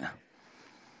Eden.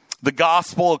 The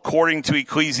gospel according to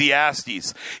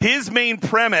Ecclesiastes. His main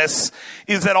premise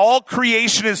is that all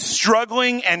creation is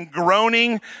struggling and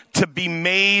groaning to be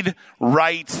made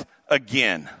right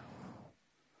again.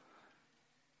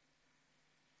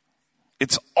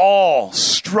 It's all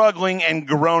struggling and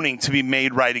groaning to be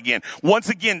made right again. Once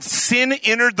again, sin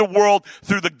entered the world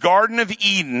through the Garden of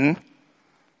Eden,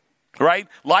 right?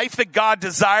 Life that God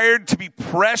desired to be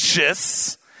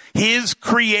precious, his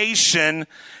creation,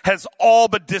 has all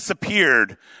but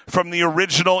disappeared from the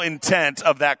original intent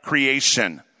of that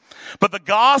creation. But the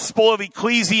gospel of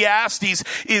Ecclesiastes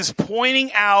is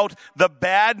pointing out the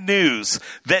bad news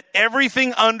that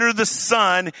everything under the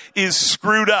sun is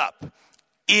screwed up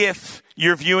if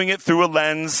you're viewing it through a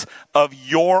lens of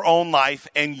your own life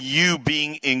and you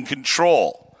being in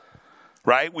control.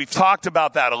 Right? We've talked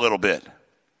about that a little bit.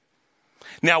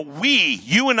 Now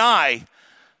you and I,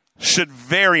 should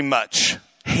very much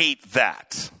hate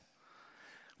that.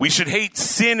 We should hate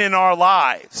sin in our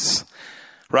lives,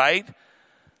 right?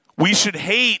 We should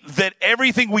hate that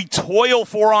everything we toil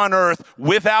for on earth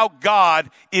without God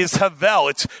is havel.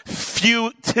 It's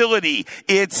futility.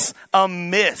 It's a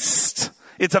mist.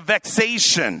 It's a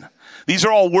vexation. These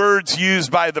are all words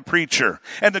used by the preacher.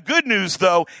 And the good news,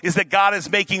 though, is that God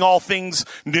is making all things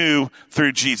new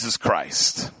through Jesus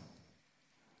Christ.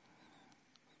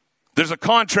 There's a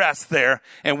contrast there,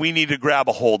 and we need to grab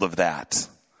a hold of that.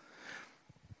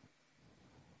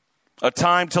 A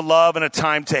time to love and a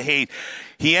time to hate.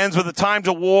 He ends with a time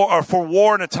to war, or for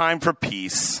war, and a time for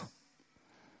peace.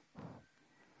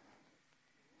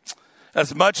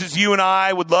 As much as you and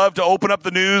I would love to open up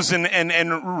the news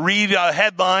and read a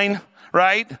headline,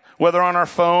 right? Whether on our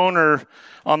phone or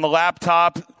on the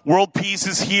laptop, world peace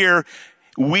is here.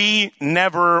 We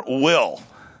never will.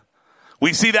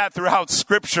 We see that throughout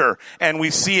Scripture, and we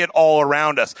see it all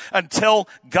around us. Until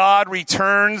God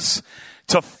returns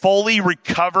to fully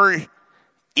recover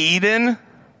Eden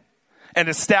and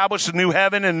establish a new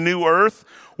heaven and a new earth,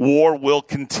 war will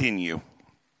continue.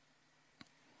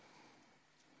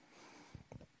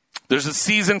 There's a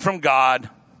season from God.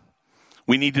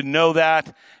 We need to know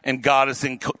that, and God is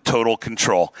in total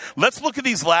control. Let's look at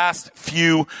these last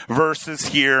few verses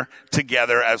here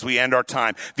together as we end our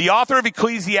time. The author of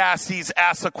Ecclesiastes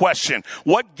asks a question.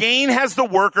 What gain has the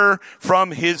worker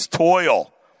from his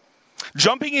toil?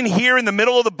 Jumping in here in the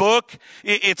middle of the book,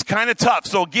 it's kind of tough.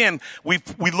 So again, we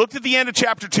looked at the end of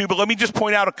chapter 2, but let me just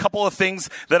point out a couple of things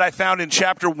that I found in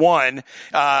chapter 1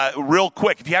 real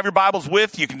quick. If you have your Bibles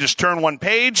with, you can just turn one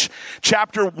page.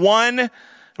 Chapter 1,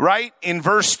 right, in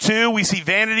verse 2, we see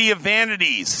vanity of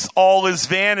vanities. All is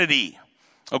vanity.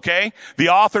 Okay? The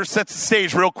author sets the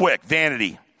stage real quick.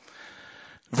 Vanity.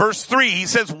 Verse 3, he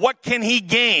says, what can he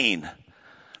gain?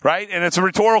 Right? And it's a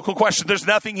rhetorical question. There's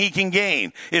nothing he can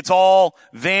gain. It's all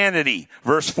vanity.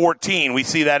 Verse 14, we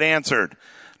see that answered.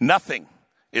 Nothing.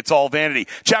 It's all vanity.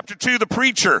 Chapter 2, the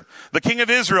preacher, the king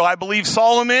of Israel, I believe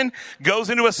Solomon,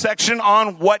 goes into a section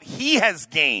on what he has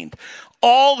gained.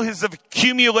 All his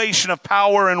accumulation of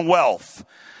power and wealth.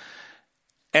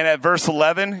 And at verse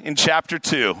 11 in chapter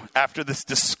 2, after this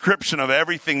description of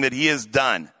everything that he has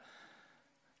done,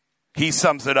 he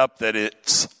sums it up that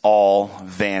it's all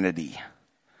vanity.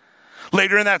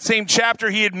 Later in that same chapter,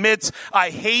 he admits,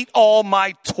 I hate all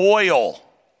my toil.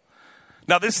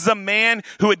 Now, this is a man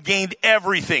who had gained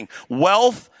everything.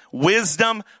 Wealth,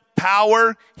 wisdom,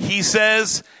 power. He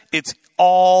says, it's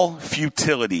all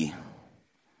futility.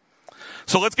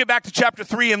 So let's get back to chapter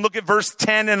 3 and look at verse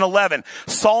 10 and 11.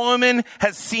 Solomon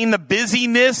has seen the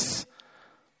busyness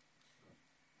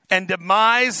and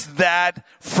demise that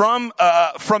from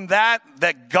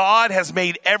that God has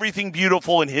made everything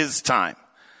beautiful in his time.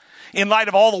 In light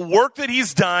of all the work that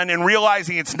he's done and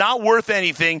realizing it's not worth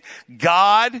anything,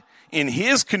 God, in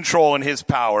his control and his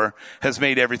power, has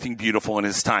made everything beautiful in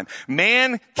his time.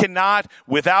 Man cannot,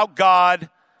 without God,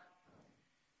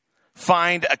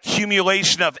 find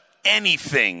accumulation of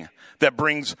anything that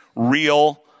brings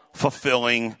real,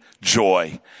 fulfilling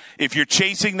joy. If you're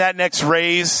chasing that next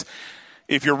raise,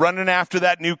 if you're running after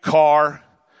that new car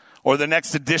or the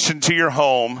next addition to your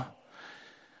home,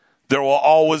 there will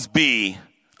always be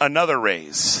another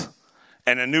raise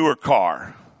and a newer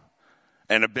car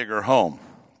and a bigger home.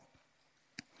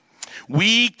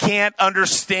 We can't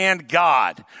understand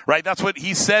God, right? That's what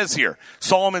he says here.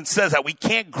 Solomon says that we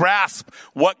can't grasp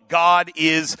what God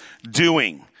is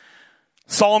doing.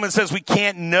 Solomon says we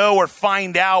can't know or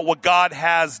find out what God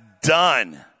has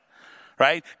done,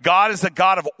 right? God is a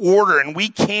God of order, and we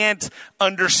can't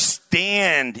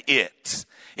understand it.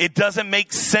 It doesn't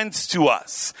make sense to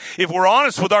us. If we're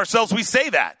honest with ourselves, we say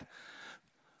that.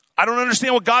 I don't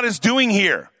understand what God is doing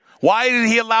here. Why did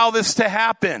he allow this to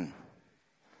happen?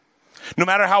 No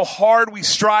matter how hard we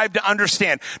strive to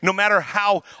understand, no matter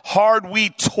how hard we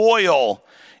toil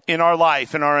in our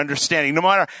life and our understanding, no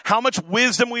matter how much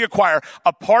wisdom we acquire,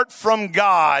 apart from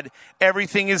God,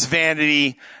 everything is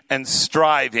vanity and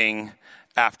striving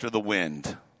after the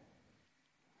wind.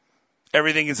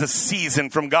 Everything is a season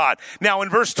from God. Now, in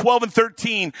verse 12 and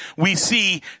 13, we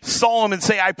see Solomon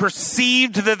say, I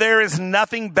perceived that there is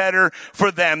nothing better for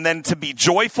them than to be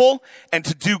joyful and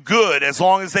to do good as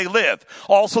long as they live.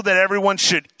 Also that everyone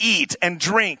should eat and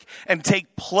drink and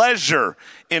take pleasure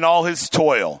in all his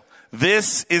toil.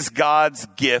 This is God's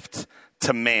gift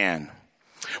to man.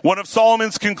 One of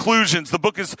Solomon's conclusions, the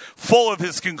book is full of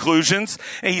his conclusions,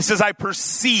 and he says, I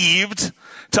perceived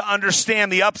to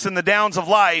understand the ups and the downs of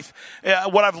life.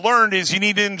 What I've learned is you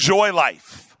need to enjoy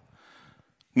life,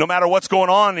 no matter what's going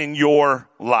on in your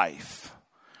life,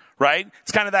 right?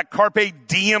 It's kind of that carpe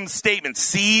diem statement,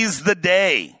 seize the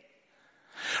day.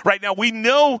 Right now, we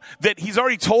know that he's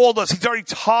already told us, he's already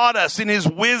taught us in his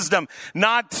wisdom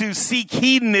not to seek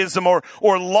hedonism or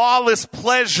lawless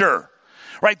pleasure.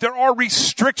 Right? There are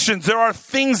restrictions. There are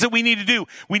things that we need to do.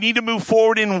 We need to move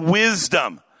forward in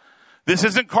wisdom. This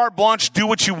isn't carte blanche, do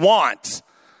what you want.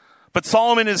 But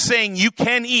Solomon is saying you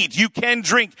can eat, you can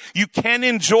drink, you can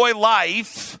enjoy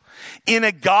life in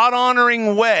a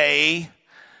God-honoring way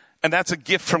And that's a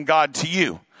gift from God to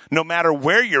you, no matter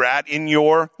where you're at in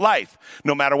your life,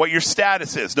 no matter what your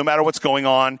status is, no matter what's going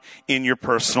on in your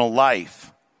personal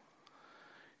life.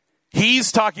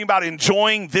 He's talking about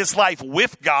enjoying this life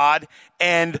with God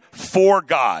and for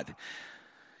God.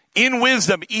 In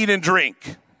wisdom, eat and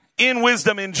drink. In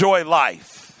wisdom, enjoy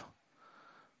life.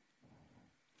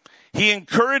 He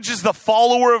encourages the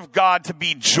follower of God to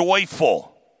be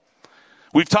joyful.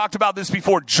 We've talked about this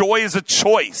before. Joy is a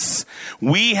choice.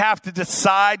 We have to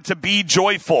decide to be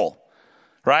joyful,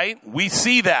 right? We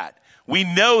see that. We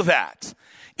know that.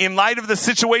 In light of the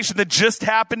situation that just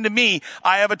happened to me,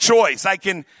 I have a choice. I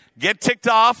can get ticked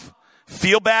off,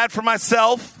 feel bad for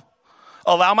myself,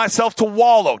 allow myself to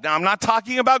wallow. Now, I'm not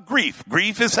talking about grief.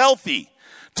 Grief is healthy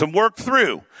to work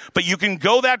through, but you can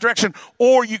go that direction,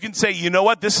 or you can say, you know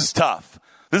what, this is tough.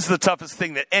 This is the toughest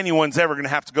thing that anyone's ever going to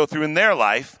have to go through in their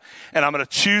life, and I'm going to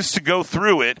choose to go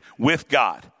through it with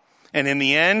God. And in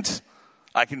the end,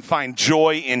 I can find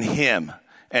joy in Him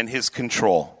and His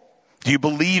control. Do you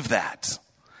believe that?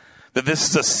 That this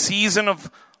is a season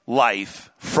of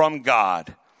life from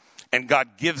God, and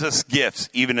God gives us gifts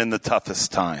even in the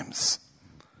toughest times.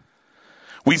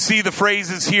 We see the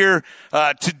phrases here,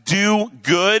 to do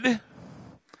good,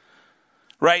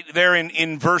 right there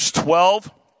in verse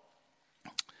 12.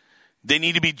 They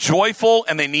need to be joyful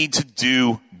and they need to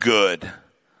do good.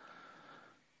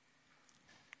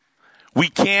 We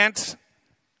can't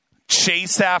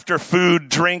chase after food,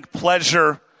 drink,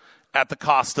 pleasure at the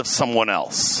cost of someone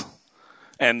else.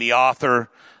 And the author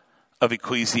of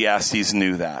Ecclesiastes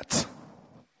knew that.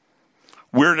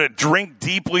 We're to drink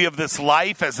deeply of this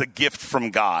life as a gift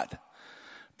from God.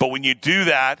 But when you do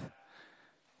that,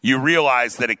 you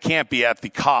realize that it can't be at the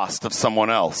cost of someone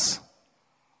else.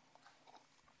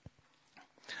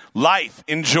 Life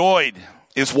enjoyed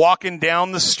is walking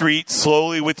down the street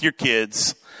slowly with your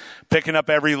kids, picking up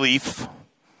every leaf,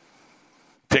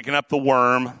 picking up the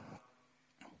worm,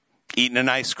 eating an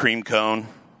ice cream cone,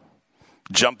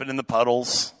 jumping in the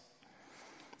puddles.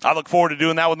 I look forward to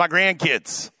doing that with my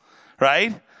grandkids,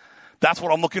 right? That's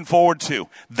what I'm looking forward to.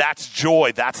 That's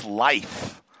joy. That's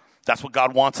life. That's what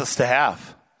God wants us to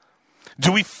have.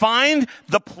 Do we find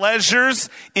the pleasures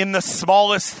in the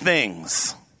smallest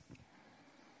things?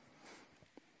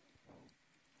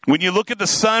 When you look at the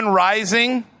sun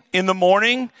rising in the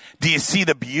morning, do you see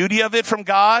the beauty of it from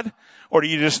God? Or do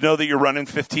you just know that you're running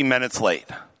 15 minutes late,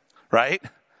 right?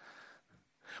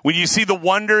 When you see the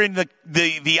wonder in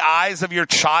the eyes of your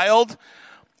child,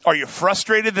 are you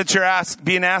frustrated that you're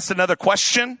being asked another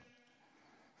question?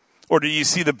 Or do you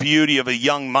see the beauty of a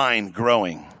young mind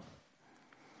growing?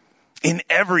 In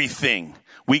everything,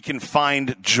 we can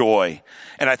find joy.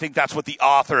 And I think that's what the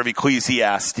author of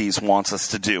Ecclesiastes wants us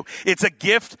to do. It's a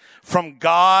gift from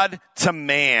God to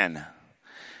man.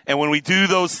 And when we do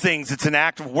those things, it's an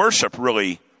act of worship,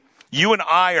 really. You and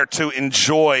I are to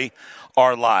enjoy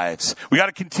our lives. We got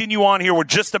to continue on here. We're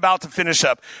just about to finish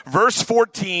up. Verse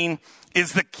 14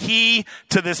 is the key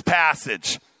to this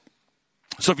passage.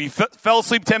 So if you fell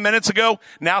asleep 10 minutes ago,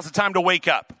 now's the time to wake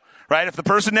up, right? If the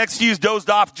person next to you is dozed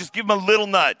off, just give them a little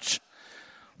nudge.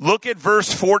 Look at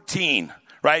verse 14,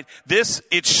 right?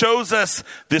 It shows us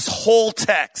this whole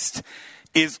text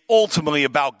is ultimately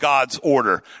about God's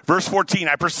order. Verse 14,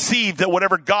 I perceive that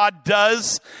whatever God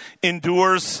does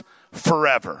endures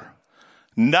forever.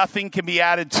 Nothing can be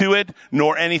added to it,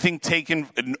 nor anything taken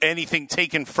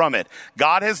from it.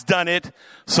 God has done it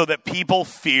so that people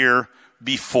fear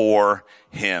before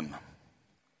Him.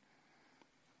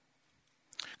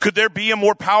 Could there be a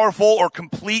more powerful or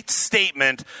complete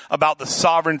statement about the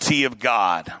sovereignty of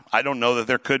God? I don't know that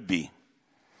there could be.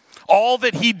 All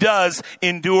that He does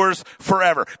endures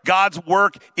forever. God's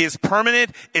work is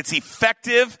permanent, it's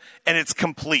effective, and it's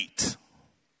complete.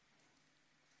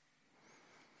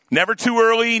 Never too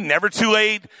early, never too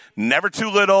late, never too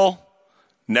little,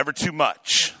 never too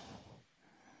much.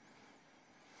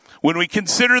 When we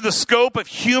consider the scope of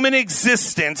human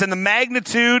existence and the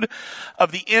magnitude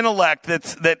of the intellect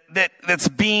that's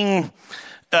being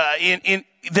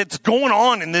that's going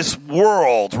on in this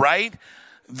world, right?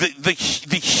 The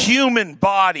human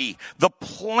body, the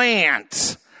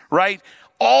plant, right?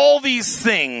 All these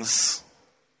things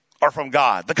are from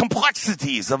God. The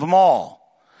complexities of them all.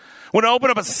 When I open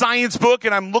up a science book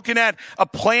and I'm looking at a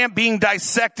plant being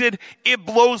dissected, it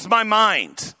blows my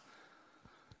mind.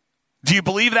 Do you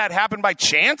believe that happened by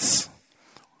chance?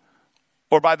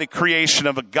 Or by the creation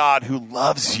of a God who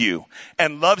loves you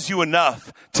and loves you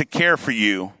enough to care for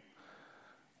you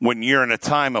when you're in a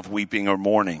time of weeping or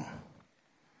mourning?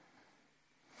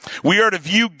 We are to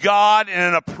view God in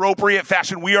an appropriate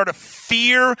fashion. We are to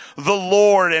fear the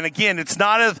Lord. And again, it's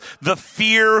not of the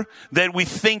fear that we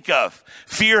think of.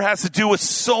 Fear has to do with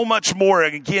so much more.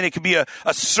 And again, it could be a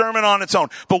sermon on its own.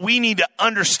 But we need to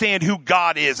understand who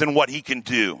God is and what he can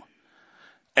do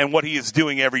and what he is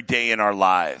doing every day in our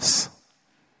lives.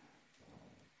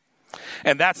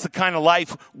 And that's the kind of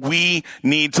life we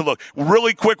need to look.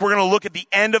 Really quick, we're going to look at the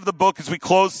end of the book as we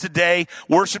close today.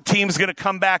 Worship team is going to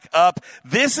come back up.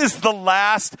 This is the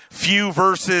last few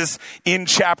verses in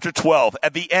chapter 12.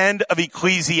 At the end of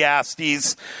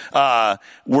Ecclesiastes, we're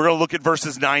going to look at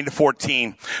verses 9 to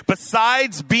 14.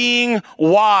 Besides being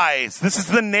wise, this is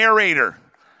the narrator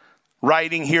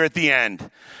writing here at the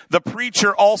end. The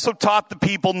preacher also taught the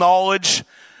people knowledge,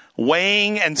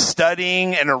 weighing and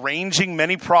studying and arranging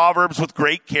many proverbs with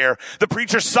great care. The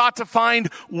preacher sought to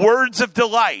find words of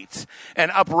delight,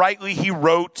 and uprightly he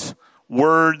wrote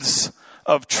words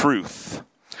of truth.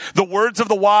 The words of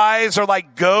the wise are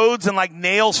like goads, and like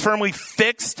nails firmly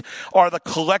fixed are the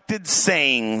collected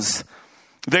sayings.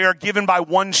 They are given by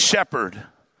one shepherd.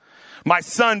 My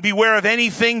son, beware of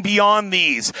anything beyond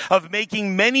these. Of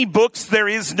making many books there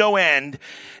is no end,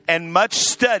 and much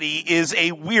study is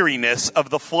a weariness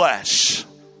of the flesh.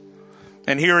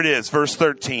 And here it is, verse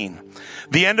 13.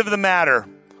 The end of the matter,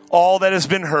 all that has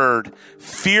been heard,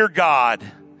 fear God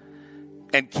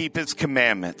and keep his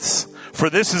commandments. For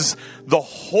this is the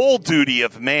whole duty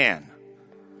of man.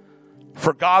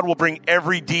 For God will bring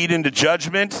every deed into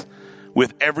judgment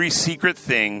with every secret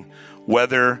thing,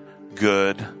 whether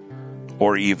good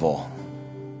or evil.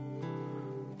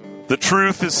 The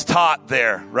truth is taught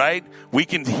there, right? We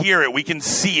can hear it. We can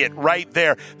see it right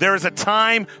there. There is a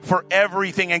time for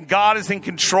everything, and God is in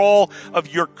control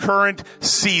of your current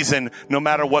season, no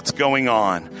matter what's going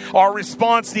on. Our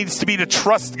response needs to be to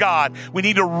trust God. We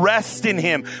need to rest in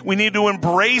him. We need to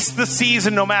embrace the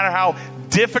season, no matter how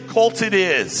difficult it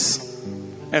is.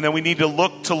 And then we need to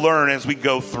look to learn as we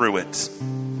go through it.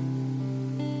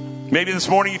 Maybe this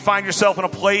morning you find yourself in a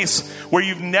place where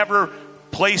you've never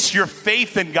placed your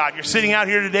faith in God. You're sitting out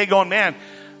here today going, man,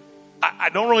 I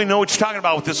don't really know what you're talking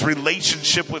about with this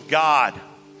relationship with God.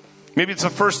 Maybe it's the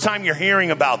first time you're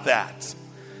hearing about that.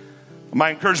 My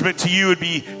encouragement to you would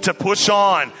be to push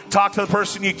on. Talk to the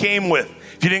person you came with.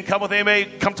 If you didn't come with anybody,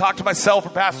 come talk to myself or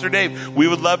Pastor Dave. We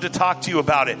would love to talk to you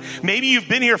about it. Maybe you've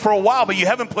been here for a while, but you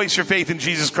haven't placed your faith in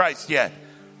Jesus Christ yet.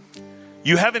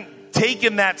 You haven't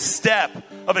taken that step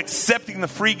of accepting the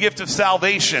free gift of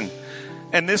salvation.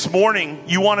 And this morning,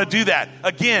 you want to do that.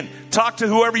 Again, talk to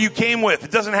whoever you came with.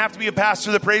 It doesn't have to be a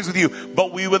pastor that prays with you,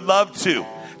 but we would love to.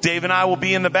 Dave and I will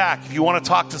be in the back. If you want to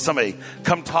talk to somebody,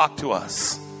 come talk to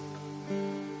us.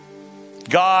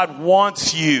 God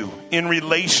wants you in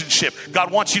relationship.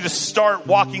 God wants you to start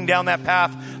walking down that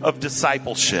path of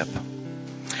discipleship.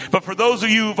 But for those of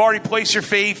you who've already placed your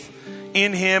faith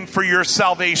in him for your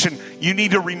salvation, you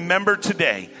need to remember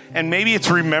today. And maybe it's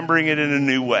remembering it in a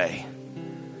new way.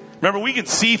 Remember, we can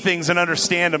see things and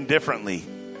understand them differently.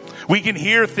 We can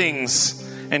hear things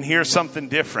and hear something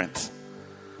different.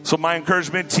 So my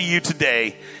encouragement to you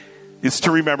today is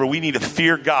to remember we need to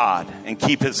fear God and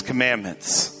keep his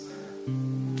commandments.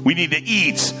 We need to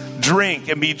eat, drink,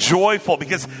 and be joyful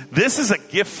because this is a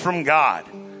gift from God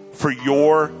for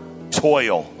your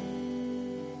toil.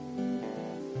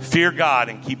 Fear God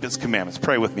and keep his commandments.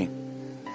 Pray with me.